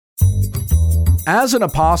As an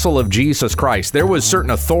apostle of Jesus Christ, there was certain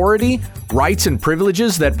authority, rights, and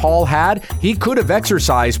privileges that Paul had. He could have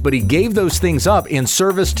exercised, but he gave those things up in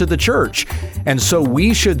service to the church. And so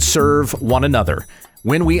we should serve one another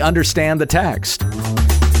when we understand the text.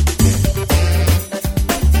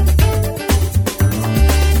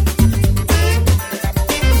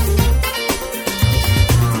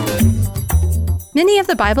 Many of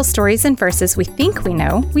the Bible stories and verses we think we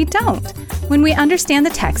know, we don't. When we understand the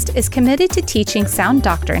text is committed to teaching sound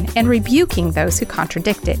doctrine and rebuking those who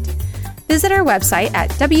contradict it. Visit our website at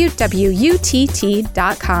www.utt.com.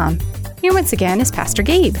 Here once again is Pastor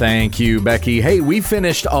Gabe. Thank you, Becky. Hey, we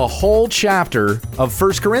finished a whole chapter of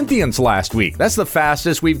 1 Corinthians last week. That's the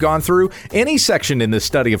fastest we've gone through any section in this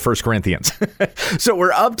study of 1 Corinthians. So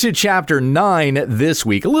we're up to chapter 9 this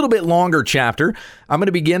week, a little bit longer chapter. I'm going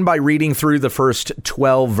to begin by reading through the first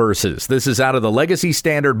 12 verses. This is out of the Legacy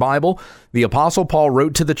Standard Bible. The Apostle Paul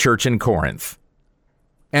wrote to the church in Corinth.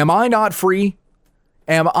 Am I not free?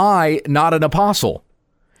 Am I not an apostle?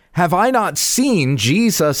 Have I not seen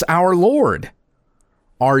Jesus our Lord?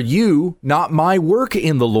 Are you not my work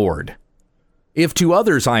in the Lord? If to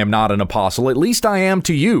others I am not an apostle, at least I am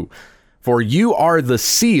to you, for you are the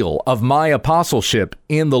seal of my apostleship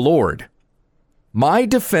in the Lord. My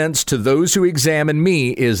defense to those who examine me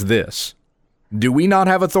is this: do we not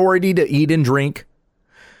have authority to eat and drink?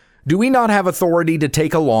 Do we not have authority to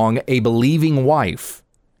take along a believing wife,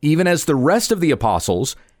 even as the rest of the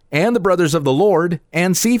apostles and the brothers of the Lord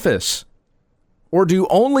and Cephas? Or do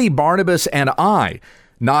only Barnabas and I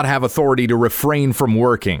not have authority to refrain from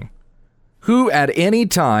working? Who at any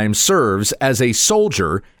time serves as a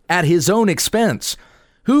soldier at his own expense?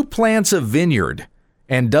 Who plants a vineyard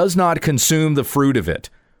and does not consume the fruit of it?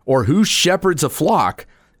 Or who shepherds a flock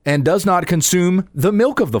and does not consume the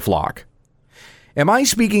milk of the flock? Am I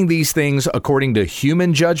speaking these things according to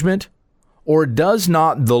human judgment? Or does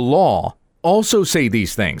not the law also say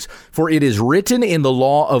these things? For it is written in the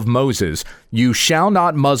law of Moses, you shall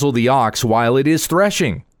not muzzle the ox while it is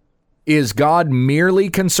threshing. Is God merely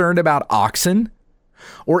concerned about oxen?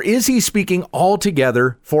 Or is he speaking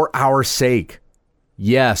altogether for our sake?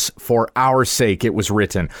 Yes, for our sake it was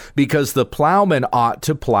written, because the plowman ought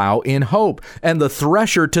to plow in hope, and the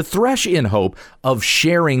thresher to thresh in hope of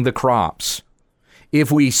sharing the crops. If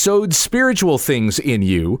we sowed spiritual things in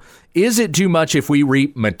you, is it too much if we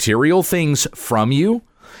reap material things from you?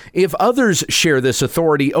 If others share this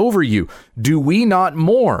authority over you, do we not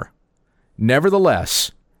more?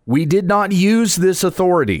 Nevertheless, we did not use this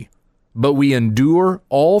authority, but we endure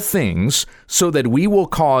all things so that we will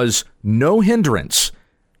cause no hindrance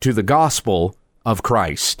to the gospel of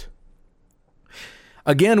Christ.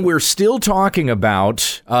 Again, we're still talking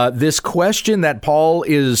about this question that Paul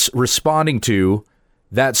is responding to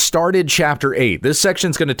that started chapter 8. This section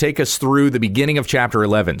is going to take us through the beginning of chapter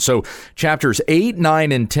 11. So chapters 8,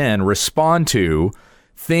 9, and 10 respond to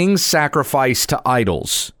things sacrificed to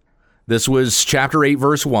idols. This was chapter 8,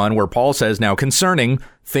 verse 1, where Paul says, now concerning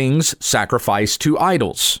things sacrificed to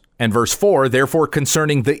idols. And verse 4, therefore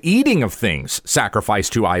concerning the eating of things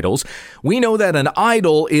sacrificed to idols, we know that an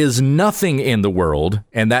idol is nothing in the world,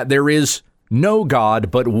 and that there is no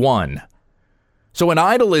God but one. So an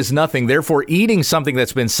idol is nothing, therefore eating something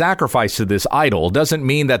that's been sacrificed to this idol doesn't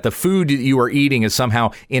mean that the food that you are eating is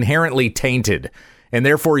somehow inherently tainted, and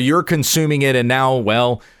therefore you're consuming it and now,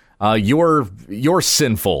 well, you're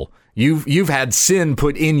sinful. You've had sin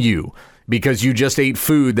put in you because you just ate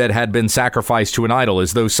food that had been sacrificed to an idol,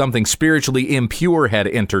 as though something spiritually impure had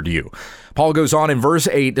entered you. Paul goes on in verse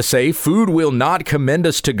 8 to say, food will not commend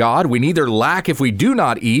us to God. We neither lack if we do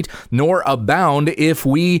not eat, nor abound if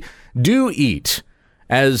we do eat.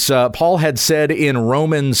 As Paul had said in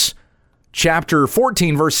Romans chapter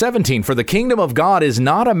 14, verse 17, for the kingdom of God is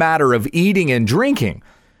not a matter of eating and drinking,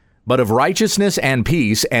 but of righteousness and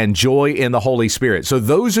peace and joy in the Holy Spirit. So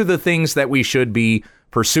those are the things that we should be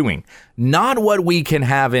pursuing, not what we can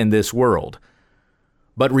have in this world,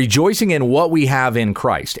 but rejoicing in what we have in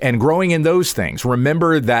Christ and growing in those things.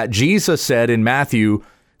 Remember that Jesus said in Matthew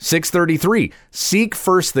 6:33, seek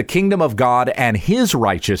first the kingdom of God and his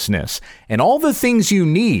righteousness, and all the things you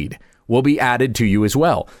need will be added to you as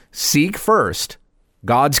well. Seek first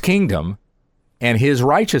God's kingdom and his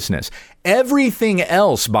righteousness. Everything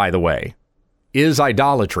else, by the way, is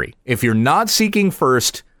idolatry. If you're not seeking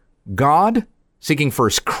first God, seeking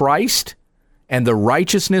first Christ and the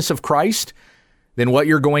righteousness of Christ, then what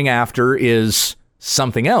you're going after is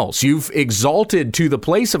something else. You've exalted to the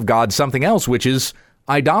place of God something else, which is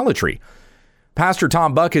idolatry. Pastor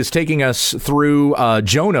Tom Buck is taking us through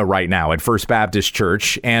Jonah right now at First Baptist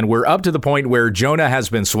Church, and we're up to the point where Jonah has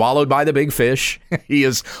been swallowed by the big fish. He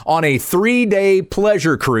is on a 3-day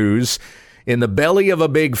pleasure cruise in the belly of a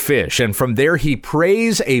big fish, and from there he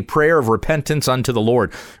prays a prayer of repentance unto the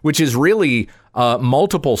Lord, which is really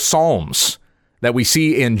multiple psalms that we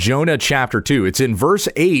see in Jonah chapter 2. It's in verse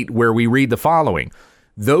 8 where we read the following: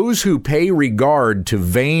 "Those who pay regard to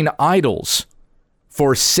vain idols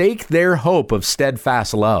forsake their hope of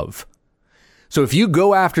steadfast love." So if you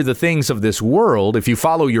go after the things of this world, if you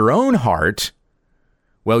follow your own heart,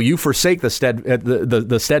 well, you forsake the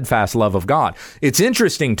steadfast love of God. It's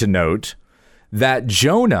interesting to note that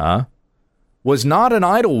Jonah was not an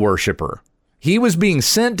idol worshiper. He was being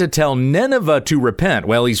sent to tell Nineveh to repent.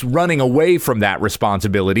 Well, he's running away from that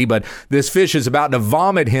responsibility, but this fish is about to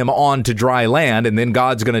vomit him onto dry land, and then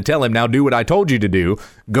God's going to tell him, now do what I told you to do.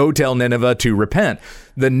 Go tell Nineveh to repent.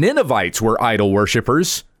 The Ninevites were idol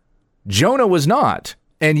worshipers. Jonah was not.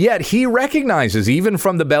 And yet he recognizes, even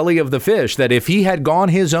from the belly of the fish, that if he had gone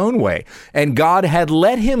his own way and God had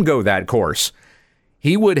let him go that course,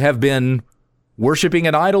 he would have been worshiping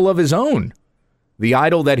an idol of his own. The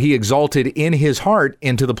idol that he exalted in his heart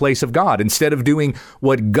into the place of God. Instead of doing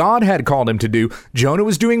what God had called him to do, Jonah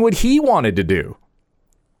was doing what he wanted to do.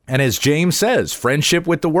 And as James says, friendship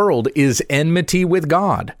with the world is enmity with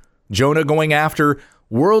God. Jonah going after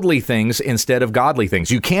worldly things instead of godly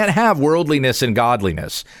things. You can't have worldliness and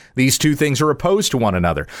godliness. These two things are opposed to one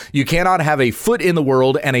another. You cannot have a foot in the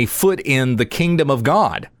world and a foot in the kingdom of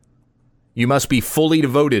God. You must be fully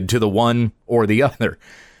devoted to the one or the other.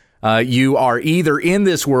 You are either in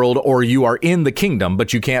this world or you are in the kingdom,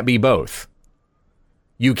 but you can't be both.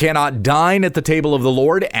 You cannot dine at the table of the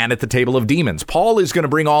Lord and at the table of demons. Paul is going to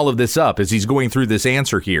bring all of this up as he's going through this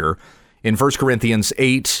answer here in 1 Corinthians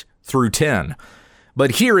 8 through 10.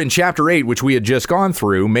 But here in chapter 8, which we had just gone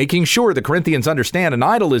through, making sure the Corinthians understand an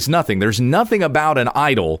idol is nothing. There's nothing about an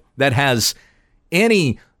idol that has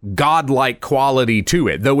any godlike quality to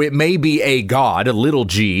it. Though it may be a god, a little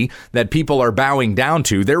g, that people are bowing down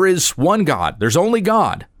to, there is one God. There's only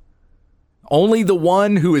God. Only the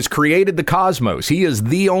one who has created the cosmos. He is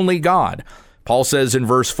the only God. Paul says in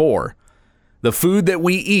verse 4, "The food that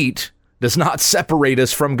we eat does not separate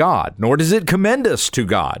us from God, nor does it commend us to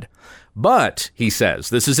God. But," he says,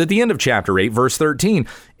 this is at the end of chapter 8, verse 13,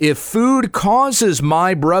 "if food causes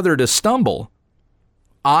my brother to stumble,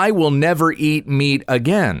 I will never eat meat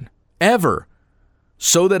again, ever,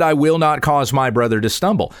 so that I will not cause my brother to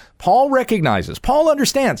stumble." Paul recognizes, Paul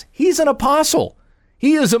understands, he's an apostle.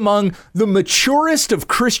 He is among the maturest of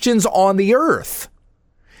Christians on the earth.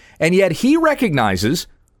 And yet he recognizes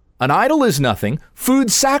an idol is nothing.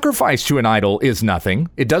 Food sacrificed to an idol is nothing.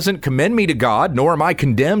 It doesn't commend me to God, nor am I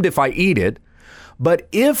condemned if I eat it. But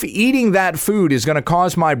if eating that food is going to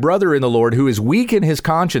cause my brother in the Lord, who is weak in his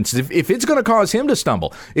conscience, if it's going to cause him to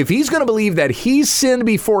stumble, if he's going to believe that he's sinned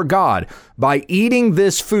before God by eating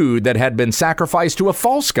this food that had been sacrificed to a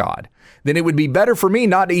false god, then it would be better for me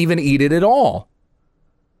not to even eat it at all.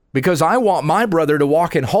 Because I want my brother to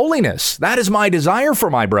walk in holiness. That is my desire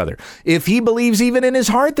for my brother. If he believes even in his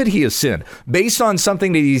heart that he has sinned, based on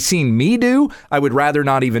something that he's seen me do, I would rather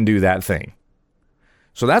not even do that thing.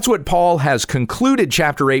 So that's what Paul has concluded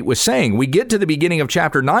chapter 8 with saying. We get to the beginning of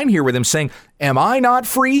chapter 9 here with him saying, am I not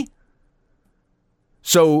free?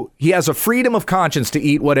 So he has a freedom of conscience to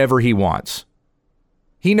eat whatever he wants.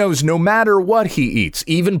 He knows no matter what he eats,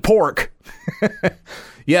 even pork.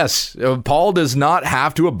 Yes, Paul does not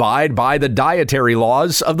have to abide by the dietary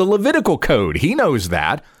laws of the Levitical code. He knows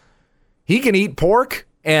that. He can eat pork,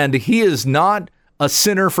 and he is not a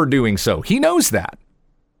sinner for doing so. He knows that.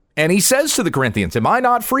 And he says to the Corinthians, am I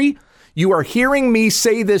not free? You are hearing me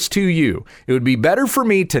say this to you. It would be better for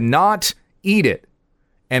me to not eat it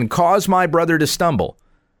and cause my brother to stumble.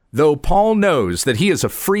 Though Paul knows that he is a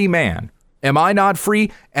free man. Am I not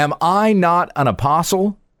free? Am I not an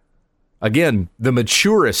apostle? Again, the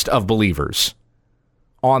maturest of believers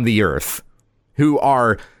on the earth who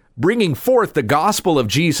are bringing forth the gospel of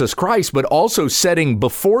Jesus Christ, but also setting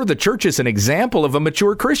before the churches an example of a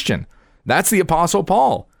mature Christian. That's the Apostle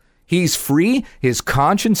Paul. He's free. His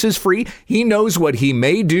conscience is free. He knows what he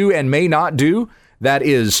may do and may not do. That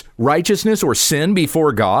is righteousness or sin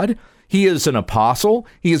before God. He is an apostle.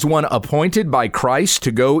 He is one appointed by Christ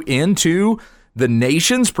to go into the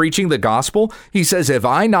nations preaching the gospel. He says, have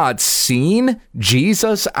I not seen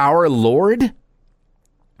Jesus our Lord?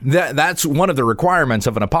 That's one of the requirements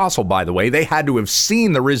of an apostle, by the way. They had to have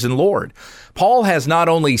seen the risen Lord. Paul has not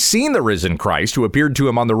only seen the risen Christ, who appeared to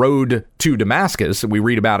him on the road to Damascus, that we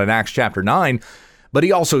read about in Acts chapter 9, but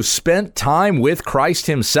he also spent time with Christ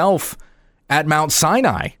himself at Mount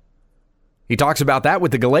Sinai. He talks about that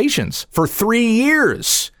with the Galatians. For 3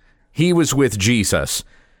 years, he was with Jesus.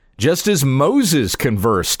 Just as Moses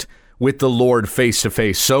conversed with the Lord face to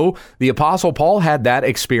face, so the Apostle Paul had that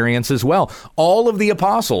experience as well. All of the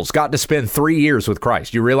apostles got to spend 3 years with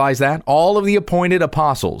Christ. You realize that? All of the appointed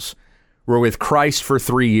apostles were with Christ for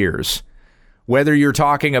 3 years. Whether you're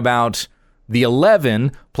talking about the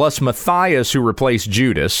 11 plus Matthias, who replaced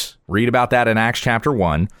Judas, read about that in Acts chapter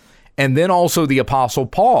 1, and then also the Apostle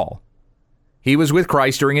Paul. He was with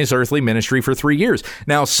Christ during his earthly ministry for 3 years.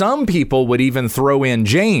 Now, some people would even throw in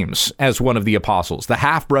James as one of the apostles, the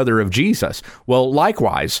half-brother of Jesus. Well,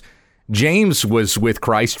 likewise, James was with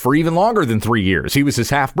Christ for even longer than 3 years. He was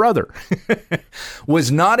his half-brother.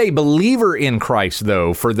 Was not a believer in Christ,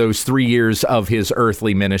 though, for those 3 years of his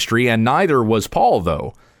earthly ministry, and neither was Paul,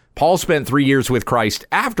 though. Paul spent 3 years with Christ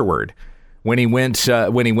afterward when he went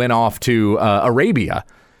off to Arabia.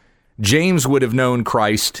 James would have known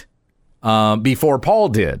Christ before Paul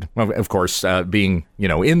did. Well, of course, being,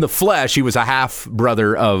 in the flesh, he was a half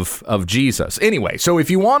brother of Jesus. Anyway, so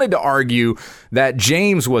if you wanted to argue that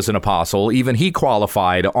James was an apostle, even he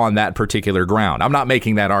qualified on that particular ground. I'm not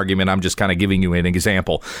making that argument. I'm just kind of giving you an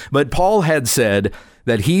example. But Paul had said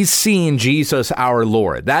that he's seen Jesus our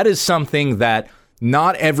Lord. That is something that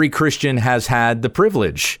not every Christian has had the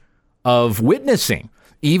privilege of witnessing,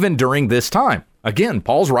 even during this time. Again,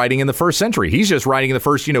 Paul's writing in the first century. He's just writing in the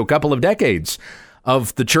first, couple of decades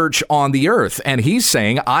of the church on the earth. And he's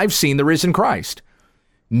saying, I've seen the risen Christ.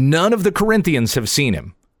 None of the Corinthians have seen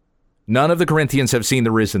him. None of the Corinthians have seen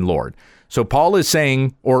the risen Lord. So Paul is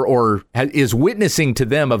saying, or is witnessing to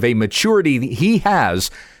them of a maturity he has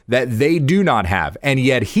that they do not have. And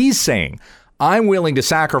yet he's saying, I'm willing to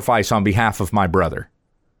sacrifice on behalf of my brother.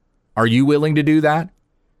 Are you willing to do that?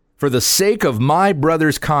 For the sake of my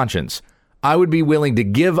brother's conscience, I would be willing to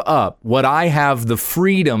give up what I have the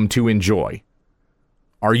freedom to enjoy.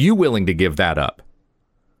 Are you willing to give that up?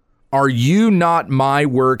 Are you not my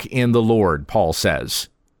work in the Lord, Paul says.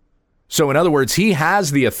 So in other words, he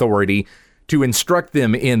has the authority to instruct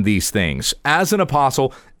them in these things. As an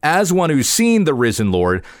apostle, as one who's seen the risen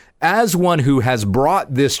Lord, as one who has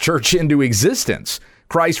brought this church into existence,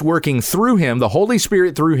 Christ working through him, the Holy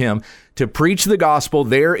Spirit through him, to preach the gospel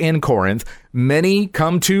there in Corinth. Many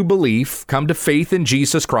come to belief, come to faith in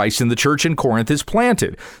Jesus Christ, and the church in Corinth is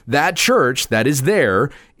planted. That church that is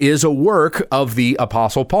there is a work of the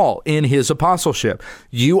Apostle Paul in his apostleship.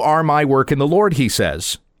 You are my work in the Lord, he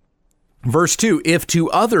says. Verse 2, if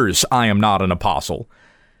to others I am not an apostle,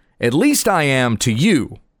 at least I am to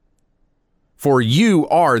you, for you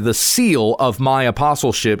are the seal of my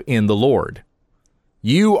apostleship in the Lord.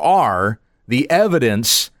 You are the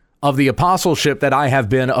evidence of the apostleship that I have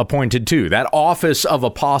been appointed to, that office of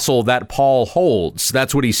apostle that Paul holds.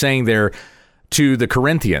 That's what he's saying there to the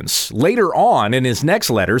Corinthians. Later on in his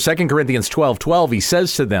next letter, 2 Corinthians 12:12, he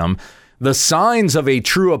says to them, the signs of a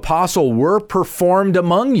true apostle were performed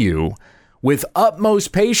among you with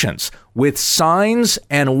utmost patience, with signs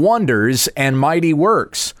and wonders and mighty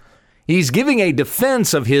works. He's giving a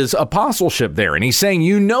defense of his apostleship there, and he's saying,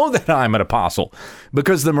 you know that I'm an apostle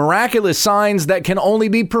because the miraculous signs that can only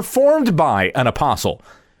be performed by an apostle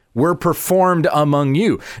were performed among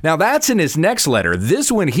you. Now, that's in his next letter.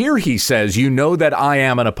 This one here, he says, you know that I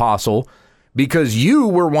am an apostle because you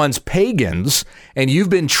were once pagans and you've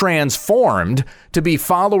been transformed to be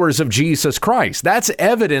followers of Jesus Christ. That's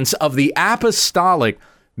evidence of the apostolic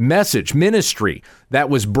message, ministry that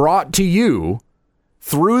was brought to you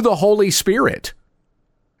through the Holy Spirit,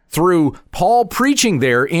 through Paul preaching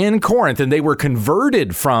there in Corinth, and they were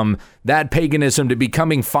converted from that paganism to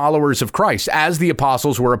becoming followers of Christ, as the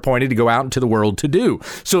apostles were appointed to go out into the world to do.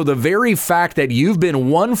 So the very fact that you've been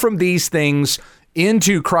won from these things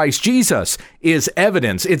into Christ Jesus is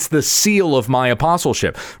evidence. It's the seal of my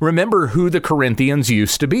apostleship. Remember who the Corinthians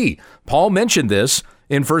used to be. Paul mentioned this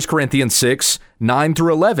in 1 Corinthians 6, 9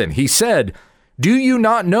 through 11. He said, do you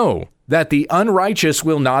not know that the unrighteous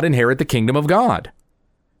will not inherit the kingdom of God?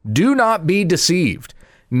 Do not be deceived.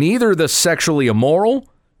 Neither the sexually immoral,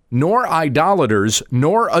 nor idolaters,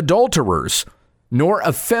 nor adulterers, nor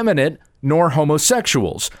effeminate, nor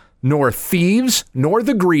homosexuals, nor thieves, nor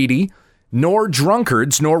the greedy, nor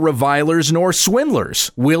drunkards, nor revilers, nor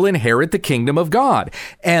swindlers will inherit the kingdom of God.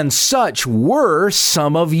 And such were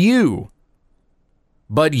some of you.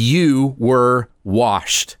 But you were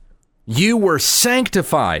washed. You were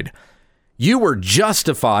sanctified. You were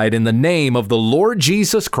justified in the name of the Lord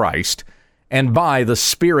Jesus Christ and by the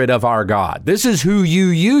Spirit of our God. This is who you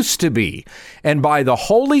used to be. And by the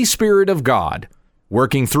Holy Spirit of God,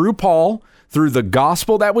 Working through Paul, through the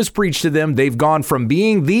gospel that was preached to them, they've gone from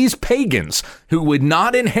being these pagans who would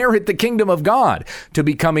not inherit the kingdom of God to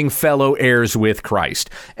becoming fellow heirs with Christ.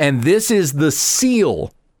 And this is the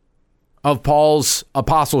seal of Paul's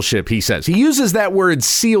apostleship, he says. He uses that word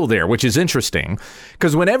seal there, which is interesting,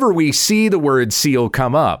 because whenever we see the word seal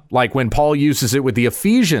come up, like when Paul uses it with the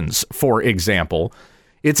Ephesians, for example,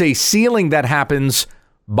 it's a sealing that happens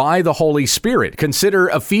by the Holy Spirit. Consider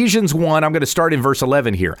Ephesians 1. I'm going to start in verse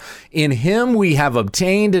 11 here. In him we have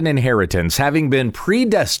obtained an inheritance, having been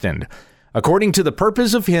predestined according to the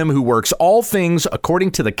purpose of him who works all things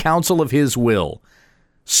according to the counsel of his will,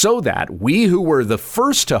 so that we who were the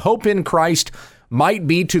first to hope in Christ might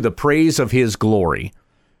be to the praise of his glory.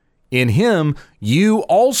 In him you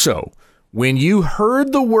also, when you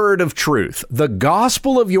heard the word of truth, the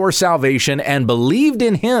gospel of your salvation, and believed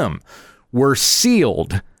in him, were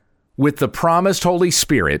sealed with the promised Holy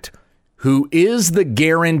Spirit, who is the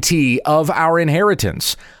guarantee of our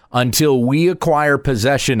inheritance until we acquire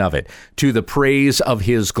possession of it, to the praise of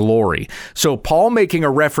his glory. So Paul making a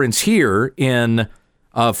reference here in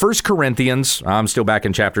 1 Corinthians, I'm still back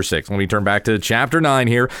in chapter 6. Let me turn back to chapter 9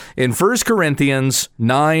 here. In 1 Corinthians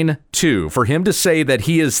 9:2, for him to say that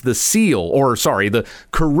he is the seal, the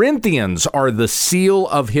Corinthians are the seal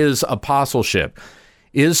of his apostleship,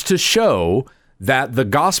 is to show that the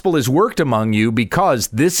gospel is worked among you because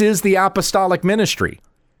this is the apostolic ministry.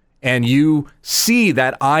 And you see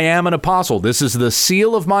that I am an apostle. This is the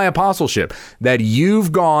seal of my apostleship, that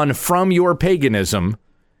you've gone from your paganism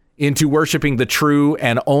into worshiping the true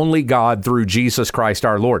and only God through Jesus Christ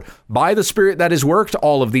our Lord. By the Spirit that has worked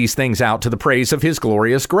all of these things out to the praise of his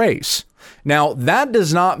glorious grace. Now, that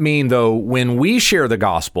does not mean, though, when we share the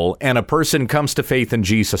gospel and a person comes to faith in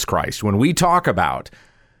Jesus Christ, when we talk about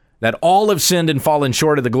that all have sinned and fallen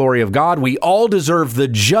short of the glory of God, we all deserve the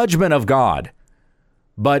judgment of God.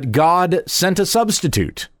 But God sent a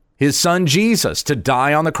substitute, his son Jesus, to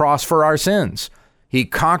die on the cross for our sins. He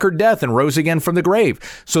conquered death and rose again from the grave,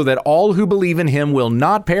 so that all who believe in him will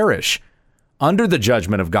not perish under the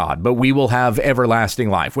judgment of God, but we will have everlasting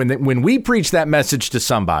life. When we preach that message to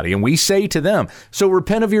somebody and we say to them, so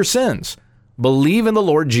repent of your sins, believe in the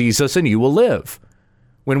Lord Jesus, and you will live.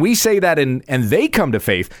 When we say that and they come to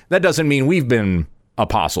faith, that doesn't mean we've been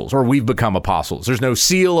apostles or we've become apostles. There's no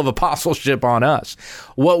seal of apostleship on us.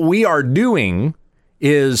 What we are doing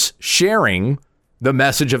is sharing the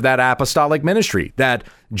message of that apostolic ministry, that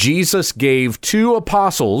Jesus gave 2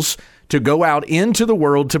 apostles to go out into the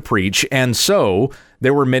world to preach, and so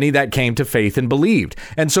there were many that came to faith and believed.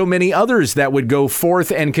 And so many others that would go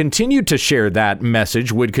forth and continue to share that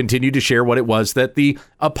message would continue to share what it was that the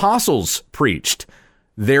apostles preached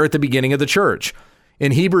there at the beginning of the church.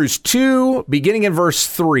 In Hebrews 2, beginning in verse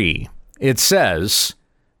 3, it says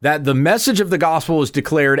that the message of the gospel was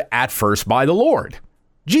declared at first by the Lord.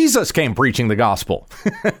 Jesus came preaching the gospel,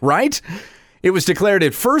 right? It was declared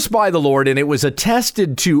at first by the Lord, and it was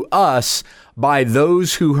attested to us by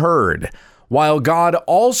those who heard, while God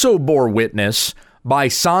also bore witness by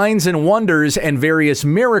signs and wonders and various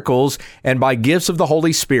miracles and by gifts of the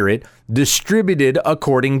Holy Spirit distributed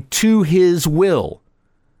according to his will.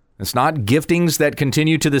 It's not giftings that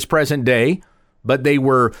continue to this present day, but they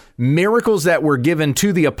were miracles that were given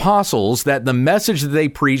to the apostles, that the message that they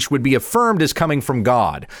preached would be affirmed as coming from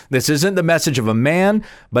God. This isn't the message of a man,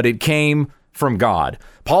 but it came from God.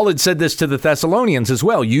 Paul had said this to the Thessalonians as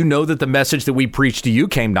well. You know that the message that we preached to you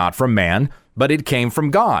came not from man, but it came from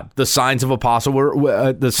God. The signs of apostles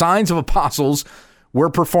were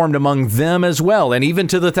performed among them as well. And even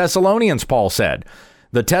to the Thessalonians, Paul said,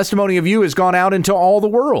 the testimony of you has gone out into all the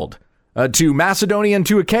world, to Macedonia and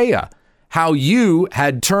to Achaia, how you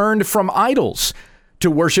had turned from idols to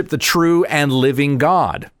worship the true and living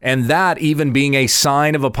God, and that even being a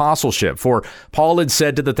sign of apostleship. For Paul had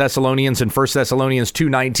said to the Thessalonians in 1 Thessalonians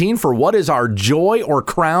 2:19, for what is our joy or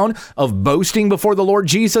crown of boasting before the Lord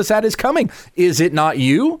Jesus at his coming? Is it not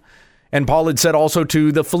you? And Paul had said also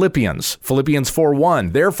to the Philippians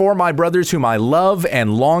 4:1, therefore, my brothers whom I love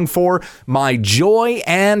and long for, my joy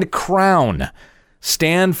and crown,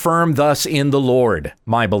 stand firm thus in the Lord,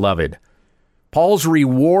 my beloved. Paul's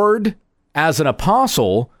reward as an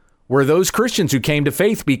apostle were those Christians who came to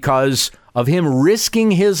faith because of him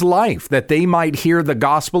risking his life that they might hear the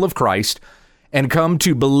gospel of Christ and come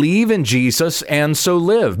to believe in Jesus and so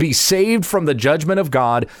live, be saved from the judgment of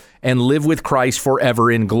God and live with Christ forever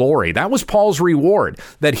in glory. That was Paul's reward,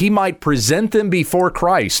 that he might present them before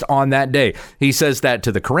Christ on that day. He says that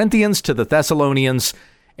to the Corinthians, to the Thessalonians,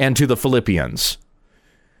 and to the Philippians.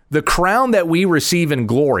 The crown that we receive in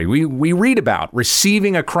glory, we read about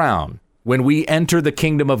receiving a crown when we enter the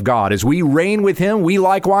kingdom of God. As we reign with him, we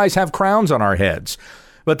likewise have crowns on our heads.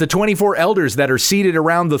 But the 24 elders that are seated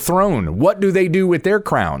around the throne, what do they do with their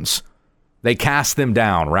crowns? They cast them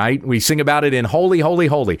down, right? We sing about it in Holy, Holy,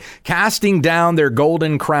 Holy, casting down their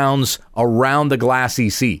golden crowns around the glassy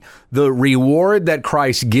sea. The reward that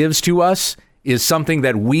Christ gives to us is something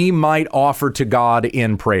that we might offer to God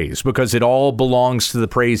in praise, because it all belongs to the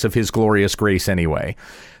praise of his glorious grace anyway.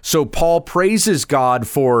 So Paul praises God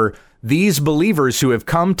for these believers who have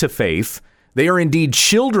come to faith. They are indeed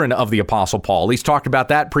children of the Apostle Paul. He's talked about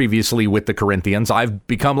that previously with the Corinthians. I've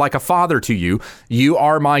become like a father to you. You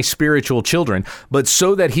are my spiritual children, but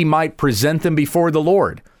so that he might present them before the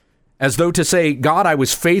Lord, as though to say, God, I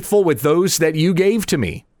was faithful with those that you gave to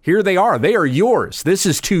me. Here they are. They are yours. This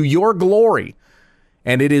is to your glory.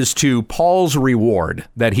 And it is to Paul's reward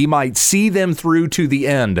that he might see them through to the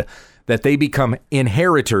end, that they become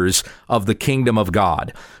inheritors of the kingdom of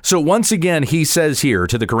God. So once again, he says here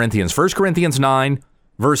to the Corinthians, 1 Corinthians 9,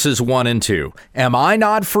 verses 1 and 2, am I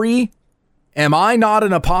not free? Am I not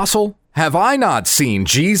an apostle? Have I not seen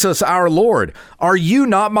Jesus our Lord? Are you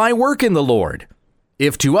not my work in the Lord?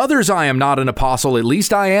 If to others I am not an apostle, at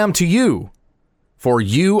least I am to you. For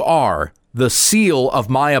you are the seal of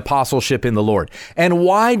my apostleship in the Lord. And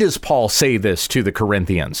why does Paul say this to the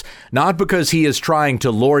Corinthians? Not because he is trying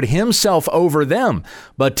to lord himself over them,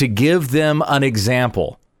 but to give them an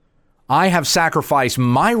example. I have sacrificed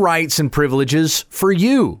my rights and privileges for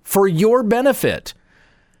you, for your benefit,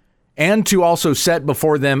 and to also set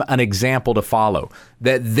before them an example to follow,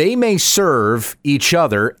 that they may serve each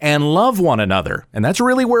other and love one another. And that's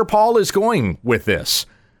really where Paul is going with this.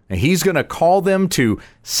 And he's going to call them to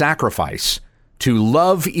sacrifice, to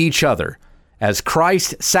love each other, as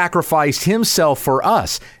Christ sacrificed himself for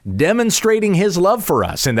us, demonstrating his love for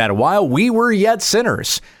us, and that while we were yet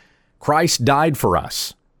sinners, Christ died for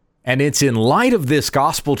us. And it's in light of this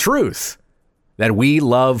gospel truth that we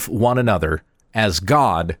love one another as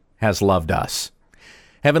God has loved us.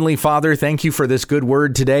 Heavenly Father, thank you for this good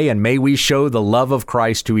word today, and may we show the love of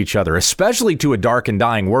Christ to each other, especially to a dark and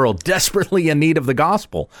dying world desperately in need of the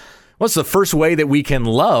gospel. What's the first way that we can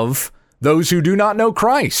love those who do not know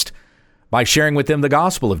Christ? By sharing with them the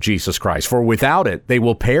gospel of Jesus Christ, for without it, they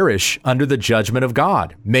will perish under the judgment of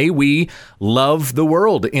God. May we love the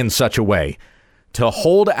world in such a way to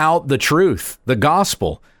hold out the truth, the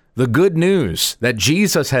gospel, the good news that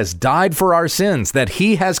Jesus has died for our sins, that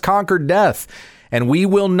he has conquered death, and we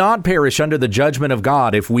will not perish under the judgment of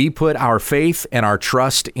God if we put our faith and our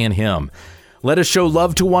trust in him. Let us show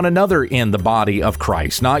love to one another in the body of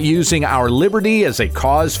Christ, not using our liberty as a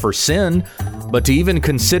cause for sin, but to even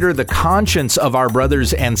consider the conscience of our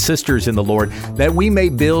brothers and sisters in the Lord, that we may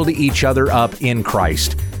build each other up in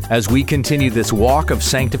Christ as we continue this walk of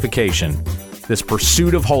sanctification, this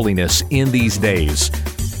pursuit of holiness in these days.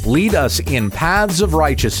 Lead us in paths of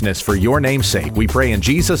righteousness for your name's sake. We pray in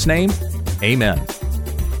Jesus' name. Amen.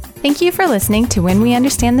 Thank you for listening to When We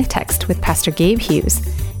Understand the Text with Pastor Gabe Hughes.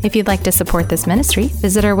 If you'd like to support this ministry,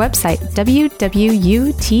 visit our website, www.utt.com,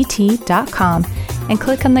 and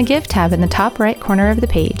click on the Give tab in the top right corner of the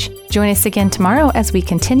page. Join us again tomorrow as we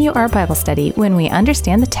continue our Bible study when we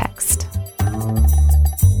understand the text.